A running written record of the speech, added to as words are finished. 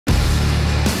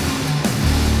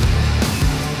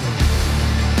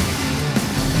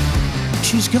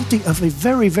she's guilty of a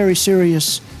very, very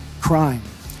serious crime.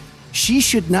 She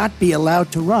should not be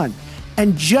allowed to run.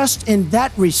 And just in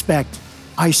that respect,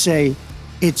 I say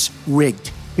it's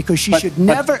rigged. Because she should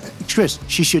never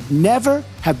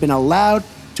have been allowed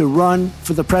to run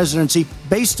for the presidency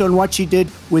based on what she did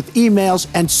with emails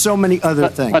and so many other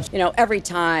things. You know, every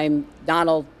time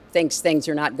Donald thinks things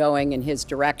are not going in his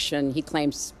direction, he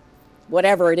claims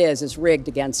whatever it is rigged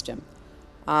against him.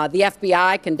 The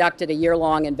FBI conducted a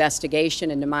year-long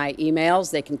investigation into my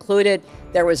emails. They concluded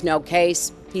there was no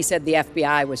case. He said the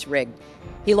FBI was rigged.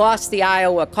 He lost the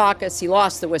Iowa caucus. He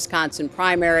lost the Wisconsin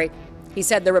primary. He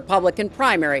said the Republican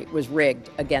primary was rigged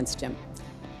against him.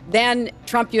 Then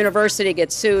Trump University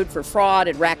gets sued for fraud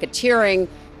and racketeering.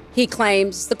 He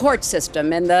claims the court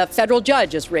system and the federal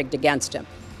judge is rigged against him.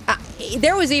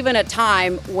 There was even a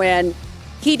time when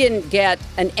he didn't get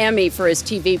an Emmy for his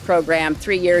TV program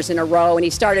 3 years in a row, and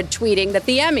he started tweeting that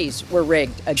the Emmys were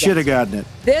rigged against him. Should have gotten it.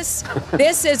 This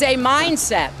is a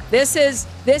mindset. This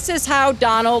is how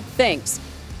Donald thinks.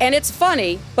 And it's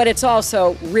funny, but it's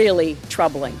also really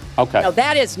troubling. Okay. Now,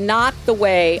 that is not the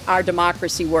way our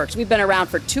democracy works. We've been around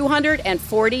for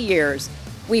 240 years.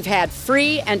 We've had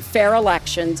free and fair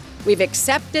elections. We've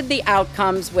accepted the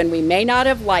outcomes when we may not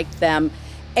have liked them.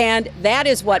 And that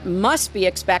is what must be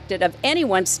expected of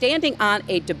anyone standing on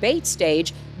a debate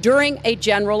stage during a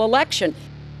general election.